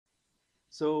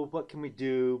So what can we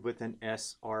do with an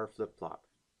SR flip-flop?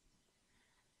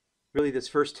 Really, this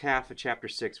first half of chapter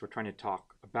 6, we're trying to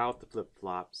talk about the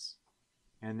flip-flops,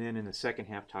 and then in the second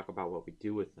half, talk about what we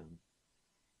do with them.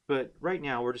 But right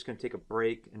now, we're just going to take a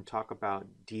break and talk about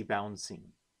debouncing.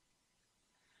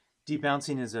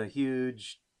 Debouncing is a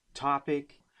huge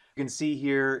topic. You can see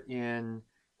here in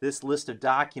this list of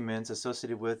documents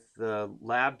associated with the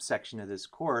lab section of this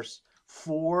course,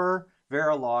 4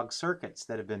 Verilog circuits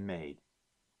that have been made,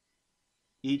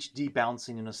 each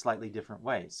debouncing in a slightly different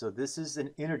way. So this is an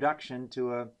introduction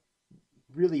to a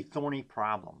really thorny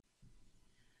problem.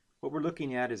 What we're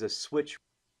looking at is a switch.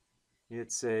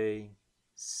 It's a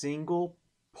single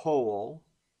pole,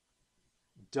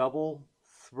 double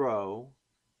throw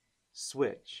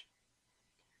switch.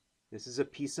 This is a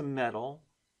piece of metal,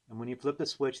 and when you flip the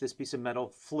switch, this piece of metal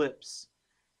flips,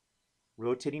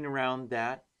 rotating around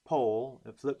that pole.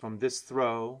 It flips from this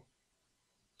throw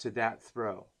to that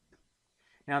throw.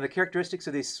 Now the characteristics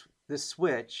of this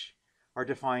switch are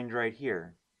defined right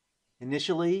here.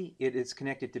 Initially, it is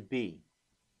connected to B.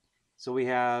 So we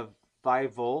have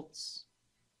 5 volts,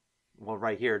 well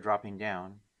right here dropping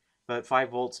down, but 5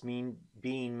 volts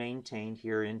being maintained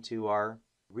here into our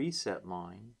reset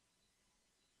line.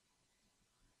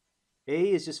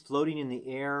 A is just floating in the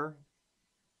air.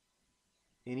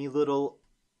 Any little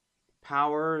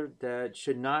power that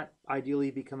should not ideally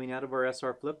be coming out of our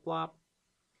SR flip-flop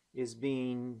is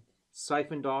being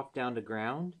siphoned off down to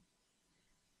ground.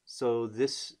 So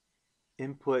this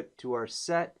input to our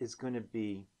set is going to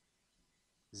be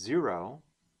 0,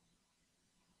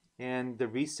 and the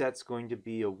reset's going to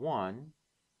be a 1.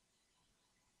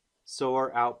 So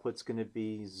our output's going to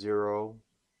be 0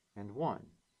 and 1.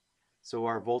 So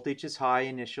our voltage is high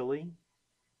initially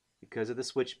because of the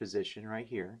switch position right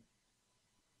here.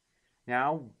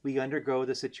 Now we undergo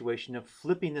the situation of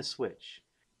flipping the switch.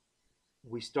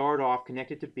 We start off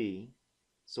connected to B,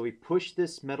 so we push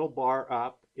this metal bar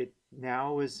up. It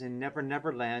now is in Never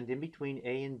Never Land, in between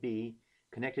A and B,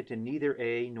 connected to neither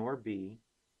A nor B.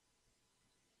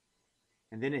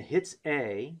 And then it hits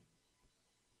A,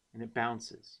 and it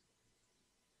bounces.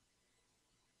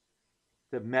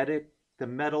 The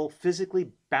metal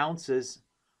physically bounces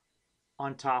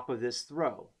on top of this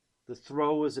throw. The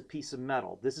throw is a piece of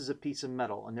metal. This is a piece of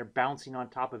metal, and they're bouncing on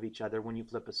top of each other when you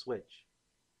flip a switch.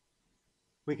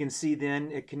 We can see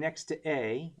then it connects to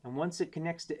A, and once it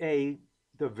connects to A,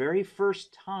 the very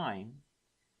first time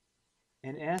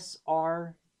an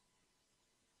SR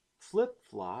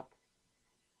flip-flop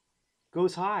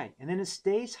goes high, and then it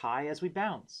stays high as we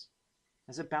bounce,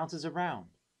 as it bounces around.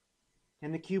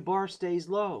 And the Q bar stays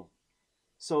low.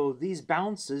 So these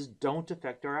bounces don't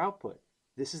affect our output.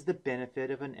 This is the benefit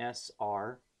of an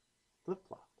SR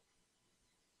flip-flop.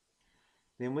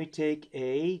 Then we take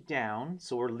A down,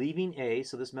 so we're leaving A,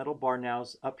 so this metal bar now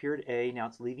is up here at A, now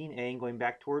it's leaving A and going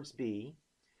back towards B.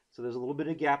 So there's a little bit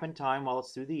of gap in time while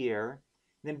it's through the air.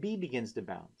 And then B begins to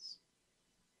bounce.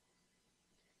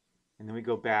 And then we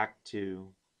go back to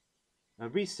a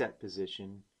reset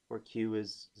position where Q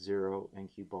is 0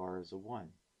 and Q bar is a 1.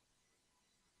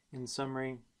 In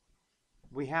summary,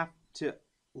 we have to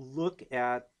look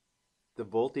at the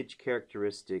voltage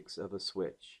characteristics of a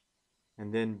switch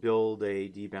and then build a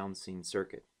debouncing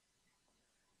circuit.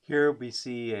 Here we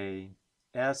see a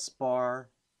S bar,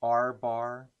 R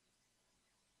bar,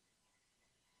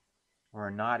 or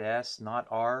a not S, not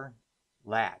R,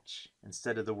 latch.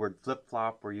 Instead of the word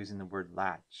flip-flop, we're using the word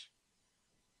latch.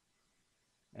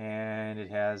 And it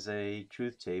has a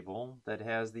truth table that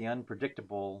has the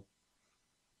unpredictable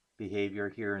behavior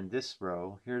here in this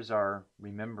row. Here's our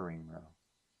remembering row.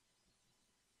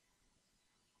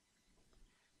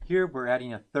 Here we're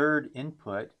adding a third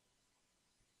input.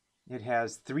 It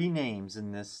has 3 names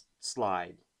in this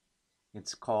slide.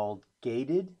 It's called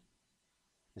gated.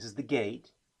 This is the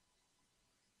gate.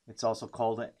 It's also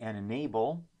called an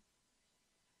enable,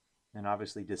 and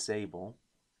obviously disable.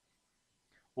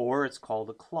 Or it's called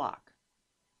a clock.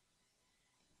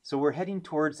 So we're heading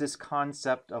towards this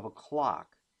concept of a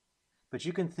clock. But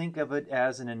you can think of it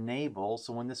as an enable.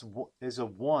 So when this is a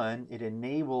 1, it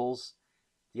enables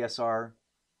the SR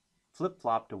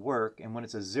flip-flop to work, and when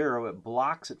it's a 0, it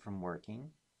blocks it from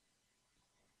working.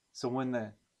 So when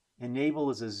the enable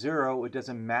is a 0, it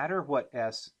doesn't matter what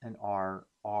S and R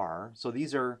are. So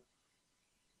these are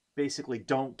basically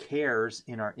don't cares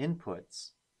in our inputs.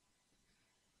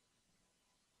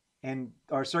 And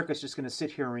our circuit's just going to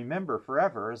sit here and remember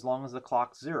forever as long as the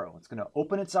clock's 0. It's going to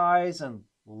open its eyes and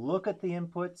look at the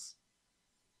inputs,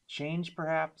 change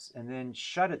perhaps, and then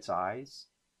shut its eyes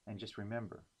and just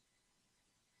remember.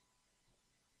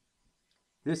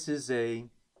 This is a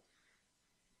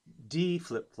D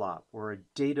flip-flop or a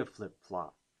data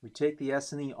flip-flop. We take the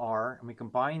S and the R and we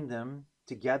combine them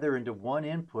together into one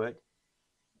input.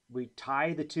 We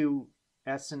tie the two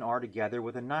S and R together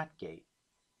with a NOT gate.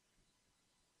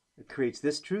 It creates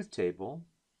this truth table.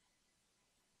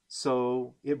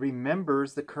 So it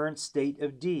remembers the current state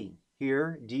of D.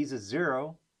 Here, D is a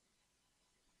 0.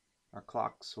 Our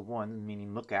clock's a 1,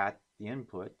 meaning look at the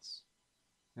inputs.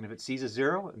 And if it sees a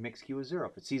 0, it makes Q a 0.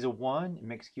 If it sees a 1, it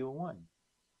makes Q a 1.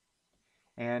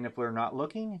 And if we're not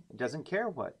looking, it doesn't care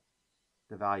what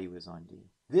the value is on D.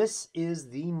 This is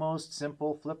the most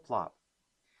simple flip-flop.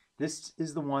 This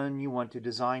is the one you want to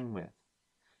design with.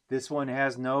 This one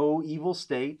has no evil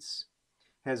states,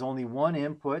 has only one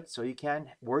input, so you can't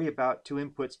worry about two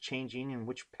inputs changing in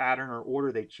which pattern or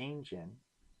order they change in.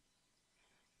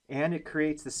 And it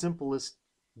creates the simplest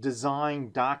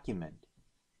design document.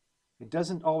 It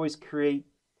doesn't always create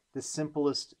the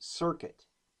simplest circuit,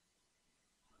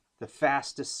 the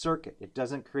fastest circuit. It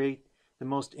doesn't create the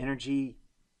most energy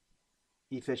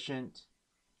efficient,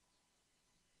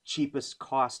 cheapest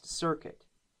cost circuit.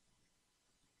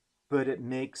 But it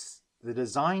makes the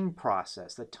design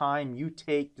process, the time you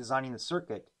take designing the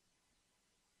circuit,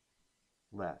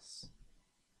 less.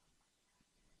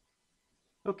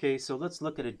 Okay, so let's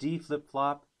look at a D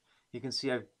flip-flop. You can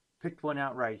see I've picked one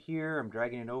out right here. I'm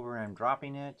dragging it over and I'm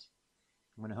dropping it.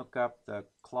 I'm going to hook up the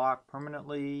clock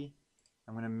permanently.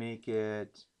 I'm going to make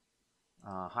it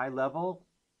high level.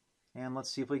 And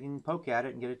let's see if we can poke at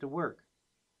it and get it to work.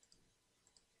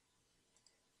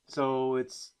 So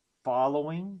it's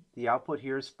following, the output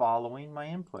here is following my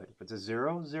input. If it's a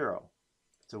 0, 0.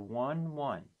 If it's a 1,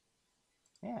 1.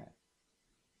 Yeah.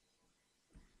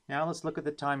 Now let's look at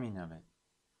the timing of it.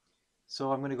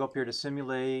 So I'm going to go up here to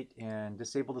simulate and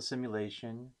disable the simulation.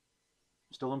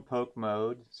 I'm still in poke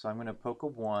mode, so I'm going to poke a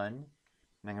 1, and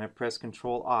I'm going to press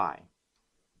Control I.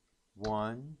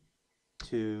 1,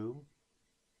 2,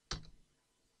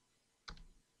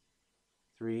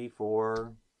 3,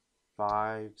 4,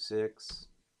 5, 6.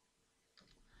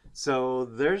 So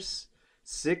there's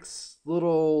 6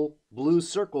 little blue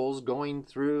circles going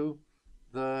through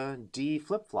the D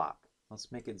flip-flop.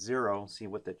 Let's make it 0, see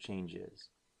what the change is.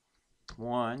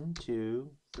 1,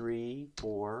 2, 3,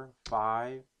 4,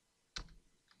 5.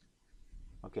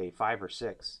 Okay, 5 or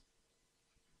 6.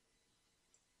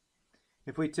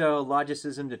 If we tell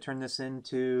logicism to turn this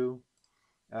into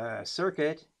a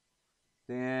circuit,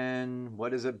 then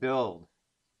what does it build?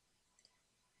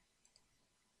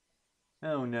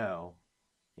 Oh no.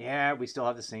 Yeah, we still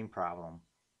have the same problem.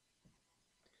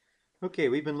 Okay,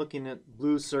 we've been looking at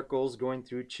blue circles going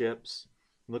through chips,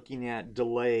 looking at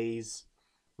delays.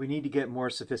 We need to get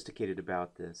more sophisticated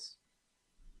about this.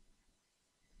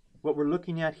 What we're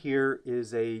looking at here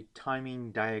is a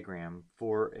timing diagram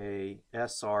for a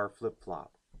SR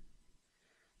flip-flop.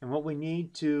 And what we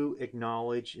need to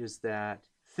acknowledge is that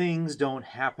things don't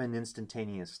happen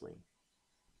instantaneously.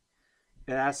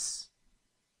 S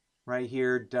right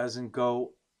here doesn't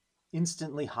go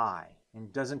instantly high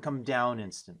and doesn't come down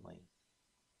instantly.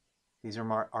 These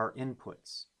are our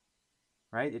inputs,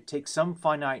 right? It takes some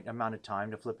finite amount of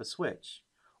time to flip a switch,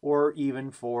 or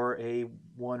even for a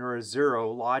 1 or a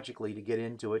 0 logically to get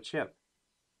into a chip.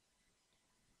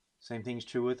 Same thing's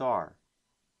true with R.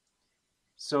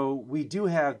 So we do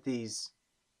have these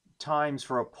times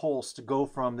for a pulse to go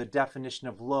from the definition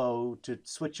of low to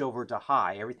switch over to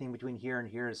high. Everything between here and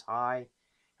here is high.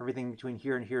 Everything between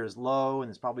here and here is low, and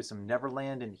there's probably some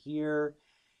Neverland in here.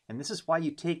 And this is why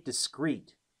you take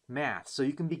discrete math, so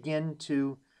you can begin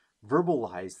to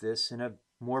verbalize this in a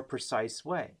more precise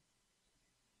way.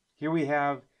 Here we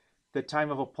have the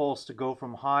time of a pulse to go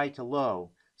from high to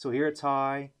low. So here it's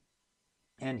high,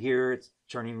 and here it's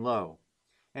turning low.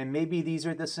 And maybe these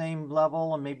are the same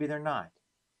level, and maybe they're not.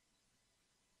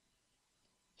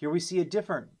 Here we see a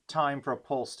different time for a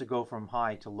pulse to go from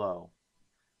high to low.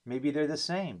 Maybe they're the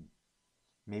same.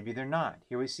 Maybe they're not.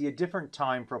 Here we see a different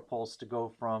time for a pulse to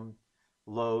go from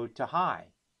low to high.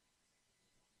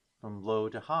 From low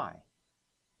to high.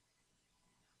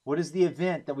 What is the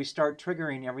event that we start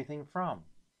triggering everything from?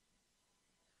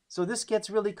 So this gets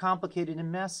really complicated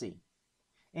and messy,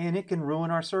 and it can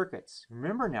ruin our circuits.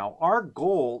 Remember now, our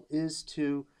goal is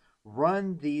to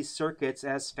run these circuits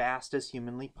as fast as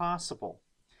humanly possible.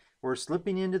 We're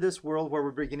slipping into this world where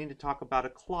we're beginning to talk about a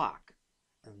clock.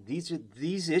 And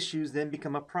these issues then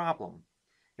become a problem.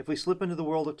 If we slip into the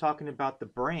world of talking about the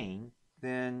brain,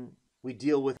 then we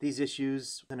deal with these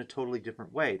issues in a totally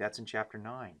different way. That's in Chapter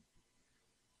 9.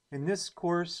 In this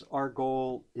course, our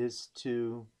goal is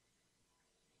to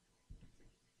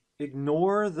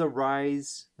ignore the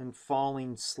rise and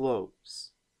falling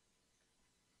slopes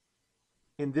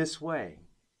in this way.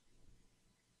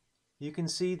 You can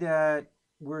see that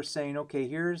we're saying, okay,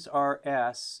 here's our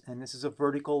S, and this is a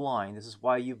vertical line. This is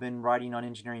why you've been writing on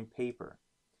engineering paper.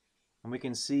 And we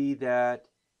can see that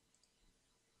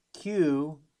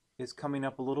Q is coming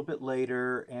up a little bit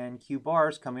later, and Q bar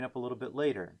is coming up a little bit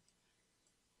later.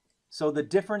 So the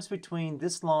difference between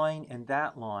this line and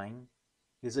that line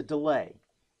is a delay.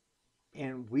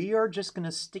 And we are just going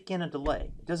to stick in a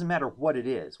delay. It doesn't matter what it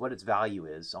is, what its value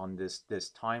is on this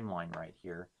timeline right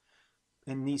here.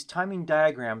 And these timing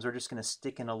diagrams are just going to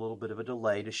stick in a little bit of a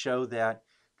delay to show that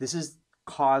this is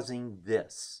causing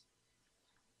this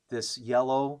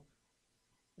yellow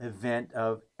event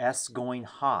of S going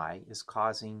high is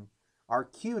causing our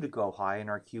Q to go high and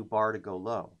our Q bar to go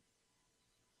low.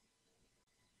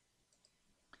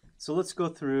 So let's go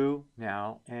through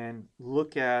now and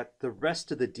look at the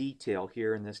rest of the detail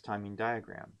here in this timing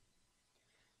diagram.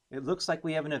 It looks like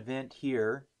we have an event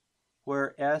here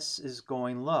where S is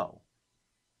going low.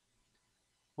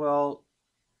 Well,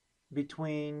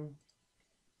 between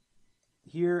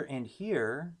here and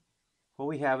here, what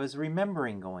we have is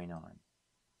remembering going on,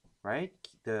 right?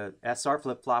 The SR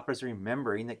flip-flopper is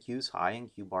remembering that Q is high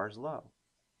and Q bar is low.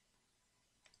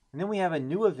 And then we have a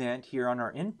new event here on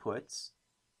our inputs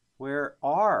where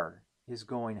R is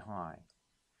going high.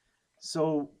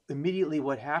 So immediately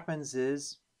what happens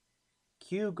is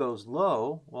Q goes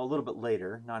low, well, a little bit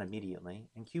later, not immediately,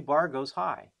 and Q bar goes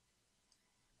high.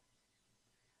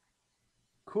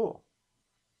 Cool.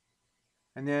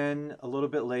 And then a little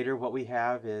bit later, what we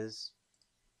have is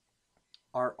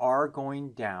our R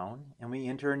going down, and we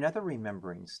enter another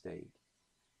remembering state.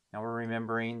 Now we're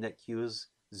remembering that Q is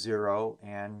 0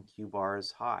 and Q bar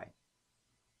is high.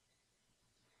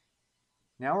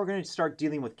 Now we're going to start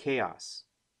dealing with chaos.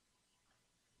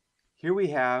 Here we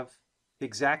have the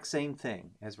exact same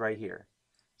thing as right here.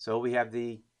 So we have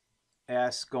the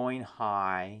S going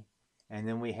high, and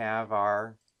then we have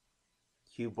our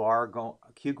Q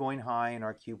going high and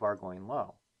our Q bar going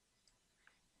low.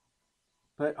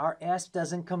 But our S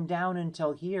doesn't come down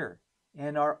until here,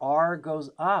 and our R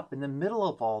goes up in the middle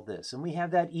of all this. And we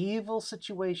have that evil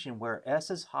situation where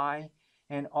S is high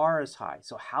and R is high.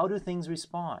 So how do things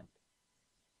respond?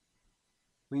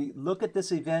 We look at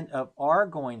this event of R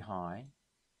going high,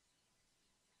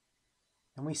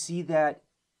 and we see that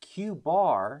Q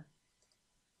bar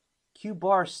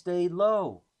stayed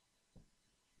low,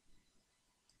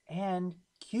 and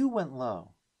Q went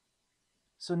low.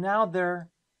 So now they're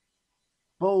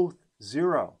both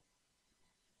 0.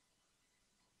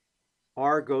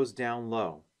 R goes down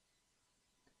low.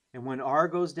 And when R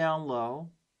goes down low,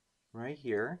 right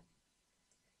here,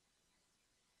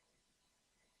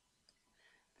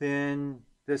 then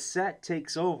the set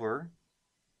takes over,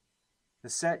 the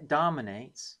set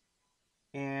dominates,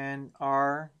 and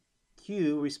our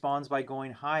Q responds by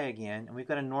going high again, and we've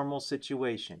got a normal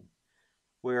situation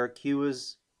where Q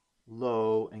is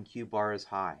low and Q bar is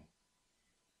high.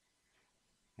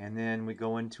 And then we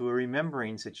go into a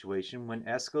remembering situation. When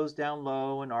S goes down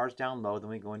low and R is down low, then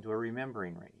we go into a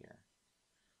remembering right here.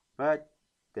 But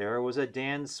there was a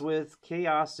dance with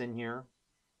chaos in here.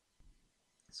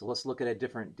 So let's look at a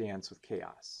different dance with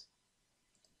chaos.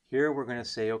 Here we're going to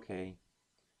say, okay,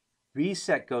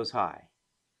 reset goes high.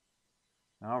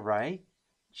 All right.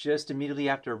 Just immediately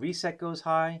after reset goes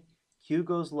high, Q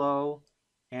goes low,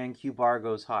 and Q bar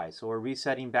goes high. So we're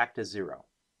resetting back to 0.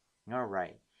 All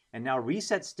right. And now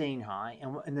reset staying high,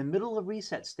 and in the middle of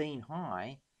reset staying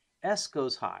high, S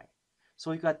goes high.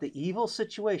 So we've got the evil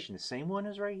situation, the same one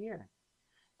as right here.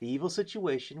 The evil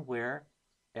situation where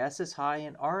S is high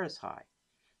and R is high.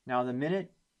 Now the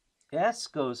minute S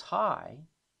goes high,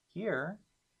 here,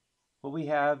 what we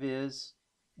have is,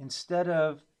 instead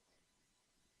of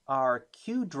our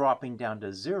Q dropping down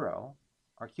to 0,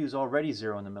 our Q is already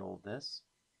 0 in the middle of this,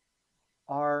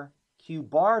 our Q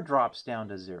bar drops down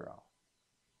to 0.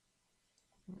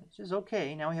 Which is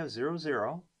okay. Now we have 0,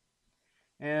 0.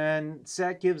 And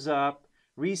set gives up,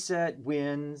 reset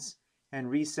wins, and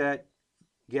reset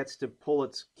gets to pull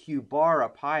its Q bar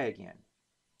up high again.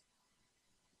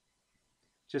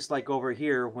 Just like over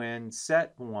here, when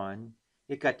set won,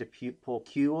 it got to pull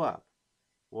Q up.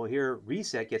 Well, here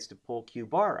reset gets to pull Q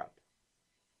bar up.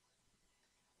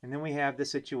 And then we have the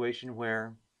situation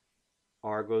where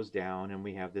R goes down, and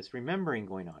we have this remembering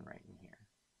going on right in here.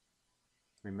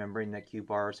 Remembering that Q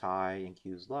bar is high and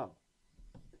Q is low.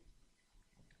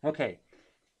 Okay,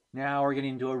 now we're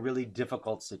getting into a really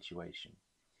difficult situation.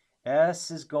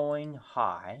 S is going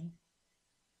high,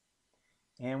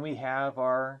 and we have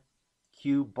our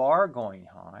Q bar going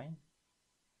high,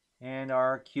 and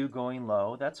our Q going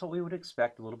low. That's what we would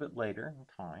expect a little bit later in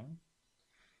time.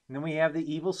 And then we have the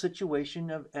evil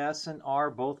situation of S and R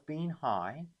both being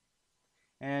high.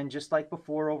 And just like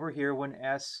before over here, when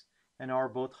S and R are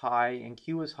both high and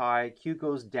Q is high, Q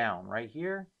goes down right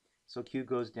here. So Q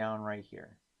goes down right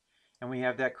here. And we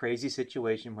have that crazy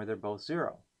situation where they're both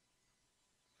 0.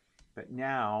 But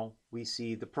now we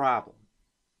see the problem.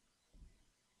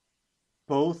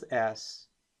 Both S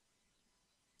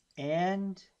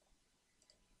and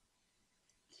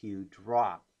Q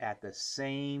drop at the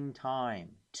same time.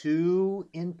 2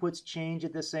 inputs change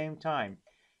at the same time.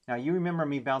 Now you remember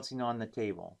me bouncing on the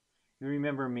table. You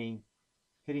remember me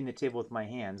hitting the table with my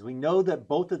hands. We know that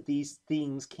both of these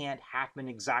things can't happen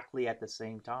exactly at the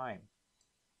same time.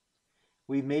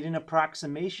 We've made an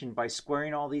approximation by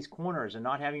squaring all these corners and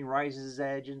not having rises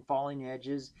edge and falling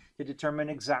edges to determine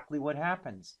exactly what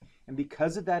happens. And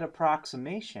because of that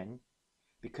approximation,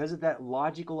 because of that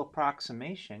logical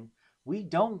approximation, we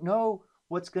don't know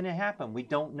what's going to happen. We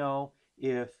don't know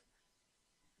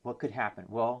what could happen.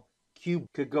 Well, Q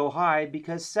could go high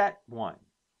because set 1.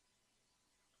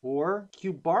 Or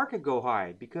Q bar could go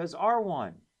high because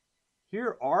R1.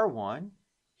 Here R1,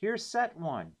 here set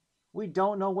 1. We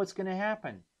don't know what's going to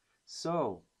happen.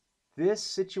 So this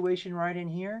situation right in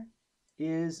here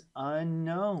is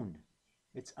unknown.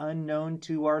 It's unknown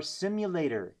to our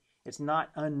simulator. It's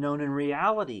not unknown in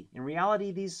reality. In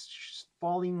reality, these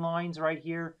falling lines right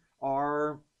here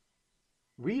are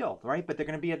real, right? But they're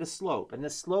going to be at a slope. And the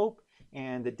slope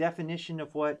and the definition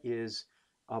of what is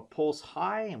a pulse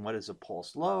high and what is a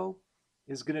pulse low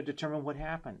is going to determine what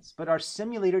happens. But our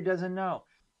simulator doesn't know.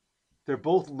 They're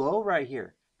both low right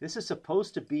here. This is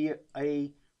supposed to be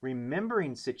a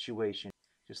remembering situation.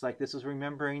 Just like this was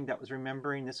remembering, that was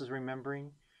remembering, this was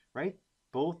remembering, right?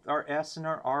 Both our S and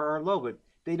our R are low, but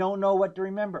they don't know what to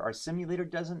remember. Our simulator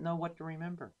doesn't know what to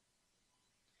remember.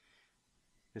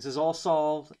 This is all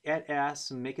solved at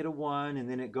S and make it a 1, and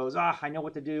then it goes, I know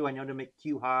what to do. I know to make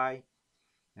Q high.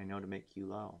 I know to make Q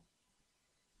low.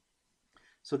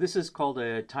 So this is called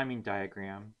a timing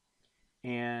diagram,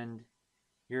 and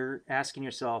you're asking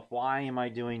yourself, why am I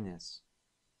doing this?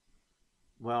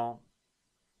 Well,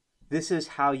 this is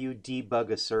how you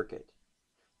debug a circuit.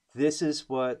 This is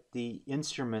what the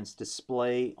instruments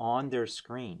display on their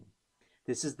screen.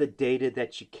 This is the data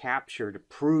that you capture to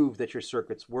prove that your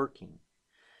circuit's working.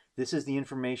 This is the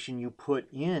information you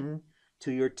put in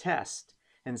to your test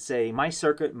and say, my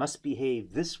circuit must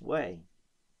behave this way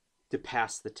to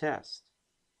pass the test.